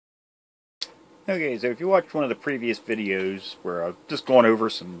Okay, so if you watched one of the previous videos where I've just gone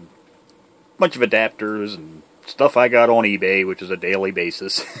over some bunch of adapters and stuff I got on eBay, which is a daily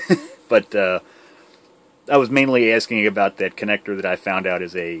basis, but I was mainly asking about that connector that I found out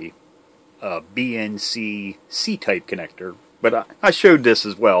is a BNC C-type connector. But I showed this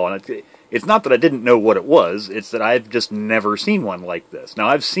as well, and it's not that I didn't know what it was, it's that I've just never seen one like this. Now,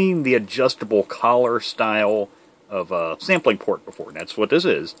 I've seen the adjustable collar style of a sampling port before, and that's what this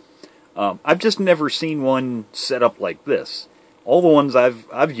is. I've just never seen one set up like this. All the ones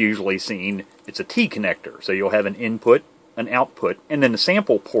I've usually seen, it's a T connector, so you'll have an input, an output, and then the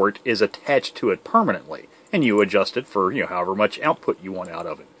sample port is attached to it permanently, and you adjust it for however much output you want out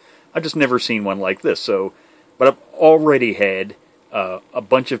of it. I've just never seen one like this. So, but I've already had a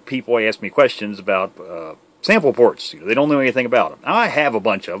bunch of people ask me questions about sample ports. They don't know anything about them. Now, I have a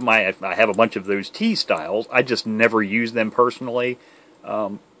bunch of them. I have a bunch of those T styles. I just never use them personally.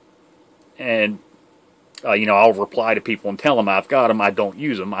 I'll reply to people and tell them I've got them. I don't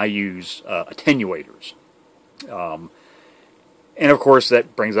use them. I use attenuators. And of course,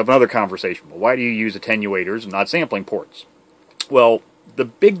 that brings up another conversation. Well, why do you use attenuators and not sampling ports? Well, the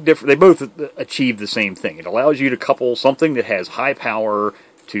big difference, they both achieve the same thing. It allows you to couple something that has high power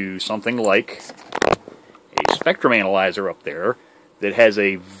to something like a spectrum analyzer up there that has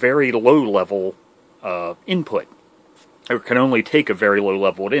a very low level input. Or can only take a very low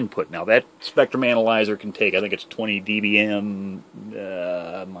level of input. Now, that spectrum analyzer can take, I think it's 20 dBm,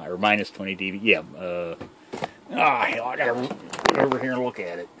 or minus 20 dB. Yeah. Hell, I gotta get over here and look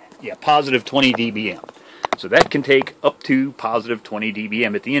at it. Yeah, positive 20 dBm. So that can take up to positive 20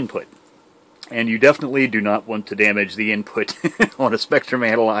 dBm at the input. And you definitely do not want to damage the input on a spectrum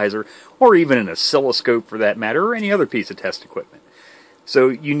analyzer, or even an oscilloscope for that matter, or any other piece of test equipment. So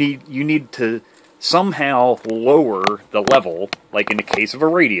you need to somehow lower the level, like in the case of a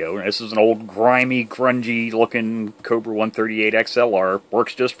radio. And this is an old grimy, grungy looking Cobra 138 XLR,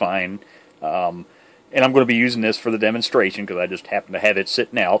 works just fine. And I'm going to be using this for the demonstration because I just happen to have it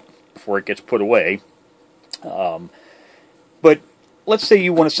sitting out before it gets put away. But let's say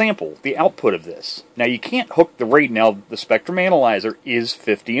you want to sample the output of this. Now, you can't hook the rate. Now, the spectrum analyzer is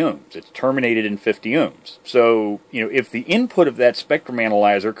 50 ohms. It's terminated in 50 ohms. So, if the input of that spectrum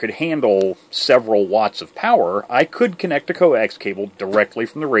analyzer could handle several watts of power, I could connect a coax cable directly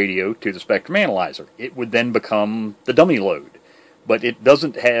from the radio to the spectrum analyzer. It would then become the dummy load. But it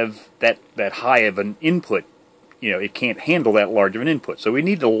doesn't have that high of an input. It can't handle that large of an input. So we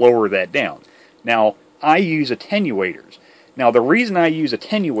need to lower that down. Now, I use attenuators. Now, the reason I use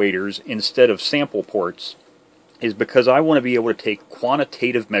attenuators instead of sample ports is because I want to be able to take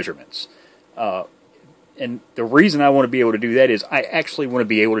quantitative measurements. And the reason I want to be able to do that is I actually want to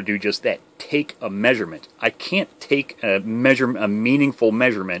be able to do just that, take a measurement. I can't take a meaningful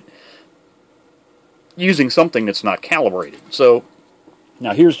measurement using something that's not calibrated. So,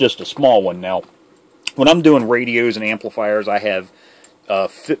 now here's just a small one. Now, when I'm doing radios and amplifiers, I have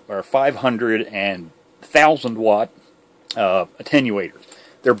 500 and 1,000 watt attenuators.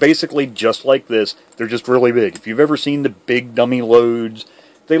 They're basically just like this. They're just really big. If you've ever seen the big dummy loads,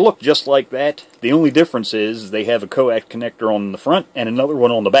 they look just like that. The only difference is they have a coax connector on the front and another one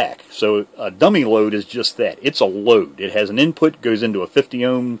on the back. So a dummy load is just that. It's a load. It has an input, goes into a 50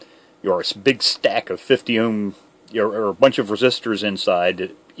 ohm, or a big stack of 50 ohm, or a bunch of resistors inside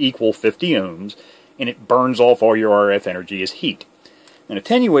that equal 50 ohms, and it burns off all your RF energy as heat. An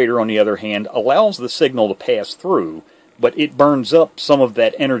attenuator, on the other hand, allows the signal to pass through, but it burns up some of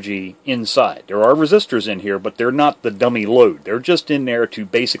that energy inside. There are resistors in here, but they're not the dummy load. They're just in there to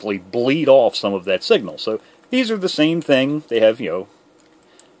basically bleed off some of that signal. So these are the same thing. They have,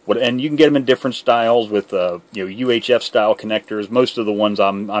 and you can get them in different styles with, UHF style connectors. Most of the ones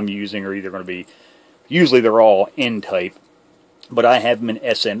I'm using are either going to be, usually they're all N-type. But I have them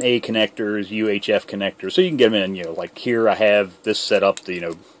in SMA connectors, UHF connectors, so you can get them in, like here I have this set up,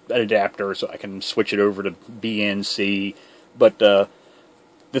 an adapter, so I can switch it over to BNC. But the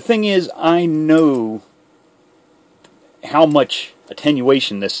thing is, I know how much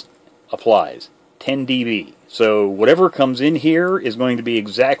attenuation this applies, 10 dB. So whatever comes in here is going to be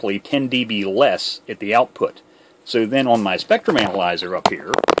exactly 10 dB less at the output. So then on my spectrum analyzer up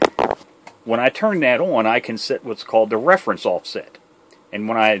here, when I turn that on, I can set what's called the reference offset. And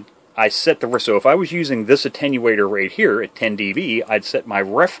when I set so if I was using this attenuator right here at 10 dB, I'd set my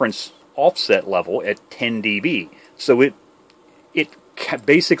reference offset level at 10 dB. So it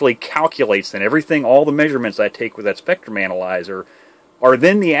basically calculates that everything, all the measurements I take with that spectrum analyzer are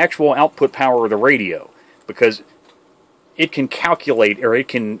then the actual output power of the radio. Because it can calculate, or it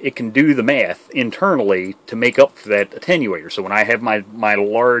can do the math internally to make up for that attenuator. So when I have my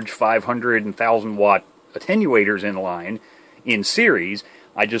large 500 and 1000 watt attenuators in line in series,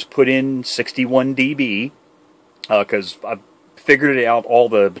 I just put in 61 dB because I've figured it out all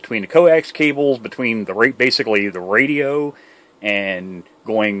between the coax cables, between basically the radio and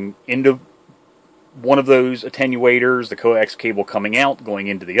going into one of those attenuators, the coax cable coming out, going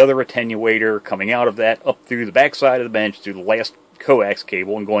into the other attenuator, coming out of that, up through the backside of the bench, through the last coax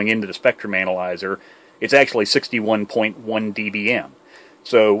cable, and going into the spectrum analyzer. It's actually 61.1 dBm.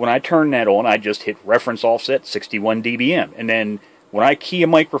 So when I turn that on, I just hit reference offset 61 dBm. And then when I key a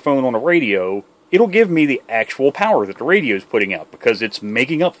microphone on a radio, it'll give me the actual power that the radio is putting out, because it's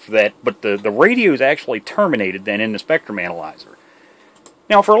making up for that. But the radio is actually terminated then in the spectrum analyzer.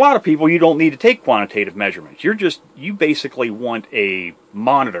 Now, for a lot of people, you don't need to take quantitative measurements. You basically want a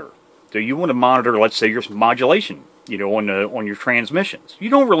monitor. So you want to monitor, let's say, your modulation, on your transmissions. You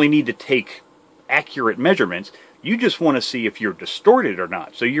don't really need to take accurate measurements. You just want to see if you're distorted or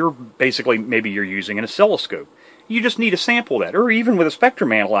not. So you're basically, maybe you're using an oscilloscope. You just need to sample that, or even with a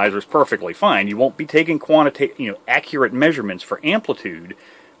spectrum analyzer is perfectly fine. You won't be taking accurate measurements for amplitude,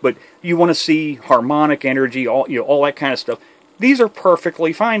 but you want to see harmonic energy, all that kind of stuff. These are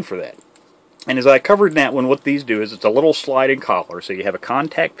perfectly fine for that. And as I covered in that one, what these do is it's a little sliding collar. So you have a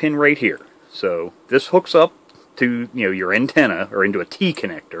contact pin right here. So this hooks up to your antenna, or into a T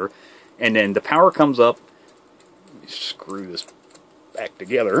connector, and then the power comes up. Let me screw this back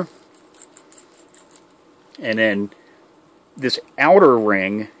together. And then this outer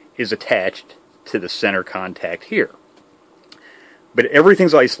ring is attached to the center contact here. But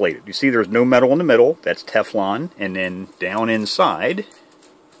everything's isolated. You see there's no metal in the middle. That's Teflon. And then down inside,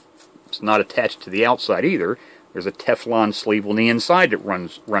 it's not attached to the outside either. There's a Teflon sleeve on the inside that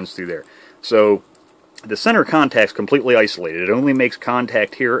runs through there. So the center contact's completely isolated. It only makes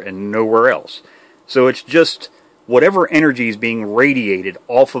contact here and nowhere else. So it's just whatever energy is being radiated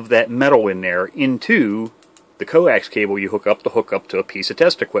off of that metal in there into the coax cable you hook up to a piece of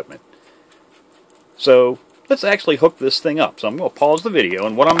test equipment. So let's actually hook this thing up. So I'm going to pause the video,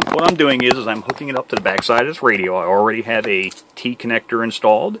 and what I'm doing is I'm hooking it up to the backside of this radio. I already have a T connector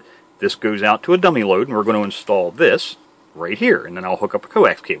installed. This goes out to a dummy load, and we're going to install this right here, and then I'll hook up a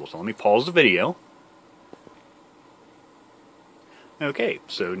coax cable. So let me pause the video. Okay,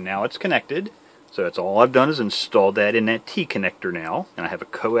 so now it's connected. So that's all I've done is installed that in that T connector now, and I have a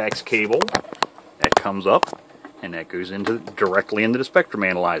coax cable that comes up, and that goes directly into the spectrum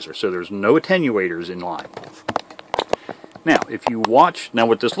analyzer. So there's no attenuators in line. Now, if you watch, now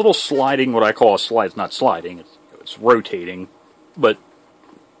with this little sliding, what I call a slide, it's not sliding, it's rotating, but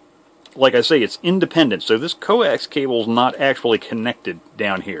like I say, it's independent. So this coax cable is not actually connected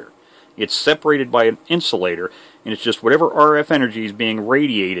down here. It's separated by an insulator, and it's just whatever RF energy is being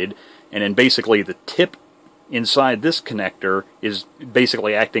radiated, and then basically the tip inside this connector is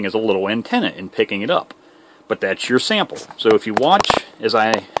basically acting as a little antenna and picking it up. But that's your sample. So if you watch as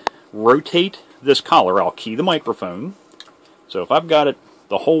I rotate this collar, I'll key the microphone. So if I've got it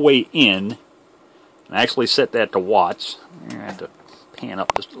the whole way in, and I actually set that to watts, I'm going to have to pan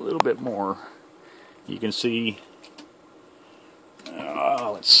up just a little bit more. You can see,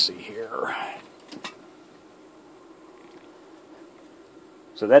 let's see here.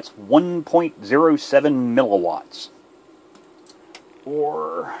 So that's 1.07 milliwatts.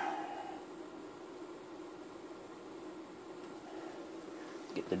 Or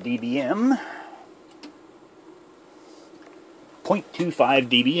get the dBm, 0.25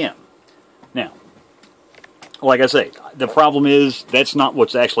 dBm. Now, like I say, the problem is that's not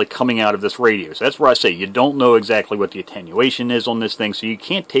what's actually coming out of this radio. So that's where I say you don't know exactly what the attenuation is on this thing, so you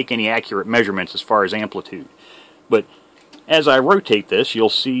can't take any accurate measurements as far as amplitude. But as I rotate this, you'll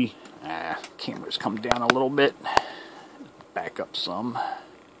see, camera's come down a little bit. Back up some.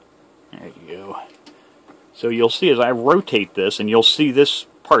 There you go. So you'll see as I rotate this, and you'll see this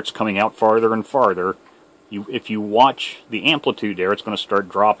part's coming out farther and farther. If you watch the amplitude there, it's going to start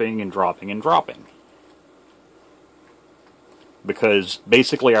dropping and dropping and dropping. Because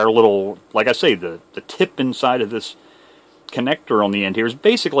basically our little, like I say, the tip inside of this connector on the end here is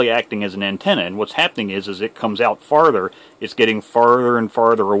basically acting as an antenna, and what's happening is as it comes out farther, it's getting farther and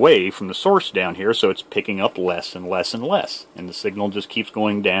farther away from the source down here, so it's picking up less and less and less, and the signal just keeps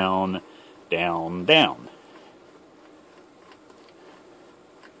going down, down, down.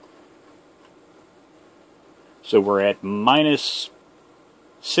 So we're at minus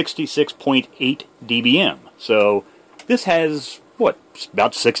 66.8 dBm. So this has, what,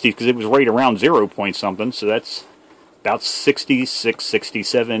 about 60, because it was right around 0 point something, so that's about 66,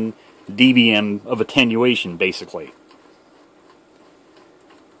 67 dBm of attenuation, basically.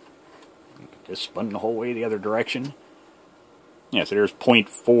 Just spun the whole way the other direction. Yeah, so there's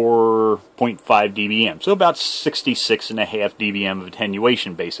 0.4, 0.5 dBm. So about 66.5 dBm of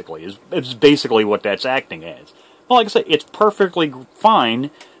attenuation, basically, is basically what that's acting as. Well, like I say, it's perfectly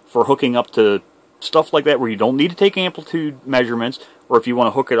fine for hooking up to stuff like that where you don't need to take amplitude measurements, or if you want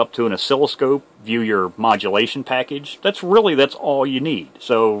to hook it up to an oscilloscope, view your modulation package. That's all you need.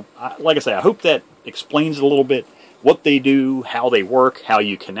 So, like I say, I hope that explains a little bit what they do, how they work, how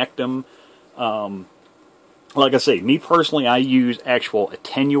you connect them. Like I say, me personally, I use actual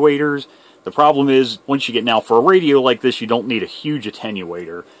attenuators. The problem is, once you get now for a radio like this, you don't need a huge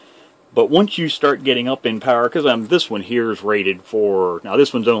attenuator. But once you start getting up in power, because this one here is rated for, now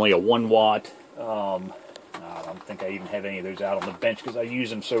this one's only a 1 watt. I don't think I even have any of those out on the bench because I use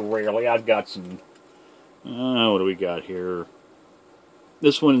them so rarely. I've got some, what do we got here?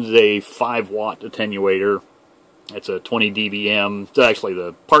 This one's a 5 watt attenuator. It's a 20 dBm. So actually,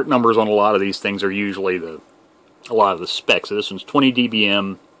 the part numbers on a lot of these things are usually a lot of the specs. So this one's 20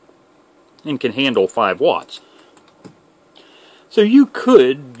 dBm and can handle 5 watts. So you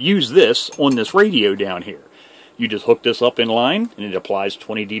could use this on this radio down here. You just hook this up in line and it applies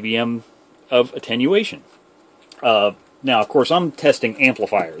 20 dBm of attenuation. Now, of course, I'm testing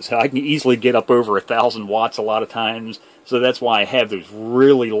amplifiers. I can easily get up over 1,000 watts a lot of times, so that's why I have those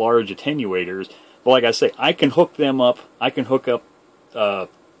really large attenuators. But like I say, I can hook them up. I can hook up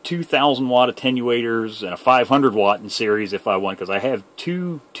 2,000 watt attenuators and a 500 watt in series if I want, because I have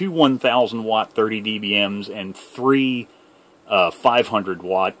two 1,000 watt 30 dBms and 3 500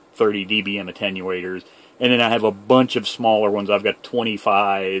 watt 30 dBm attenuators. And then I have a bunch of smaller ones. I've got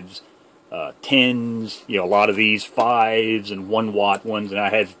 25s, 10s, a lot of these 5s and 1 watt ones, and I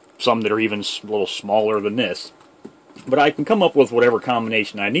have some that are even a little smaller than this. But I can come up with whatever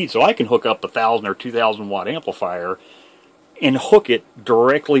combination I need, so I can hook up a 1,000 or 2,000 watt amplifier and hook it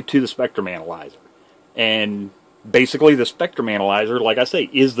directly to the spectrum analyzer. And basically the spectrum analyzer, like I say,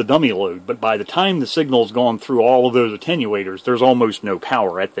 is the dummy load, but by the time the signal's gone through all of those attenuators, there's almost no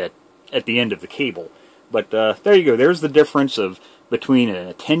power at the end of the cable. But there you go. There's the difference between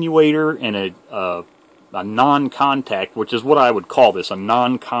an attenuator and a non-contact, which is what I would call this, a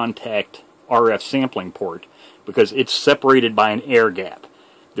non-contact RF sampling port, because it's separated by an air gap.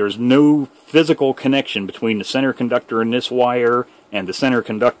 There's no physical connection between the center conductor in this wire and the center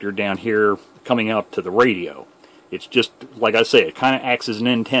conductor down here coming up to the radio. It's just, like I say, it kind of acts as an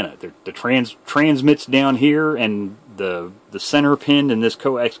antenna. The transmits down here, and the center pin in this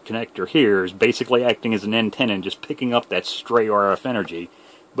coax connector here is basically acting as an antenna and just picking up that stray RF energy.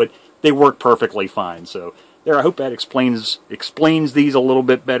 But they work perfectly fine. So there, I hope that explains these a little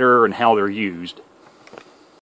bit better and how they're used.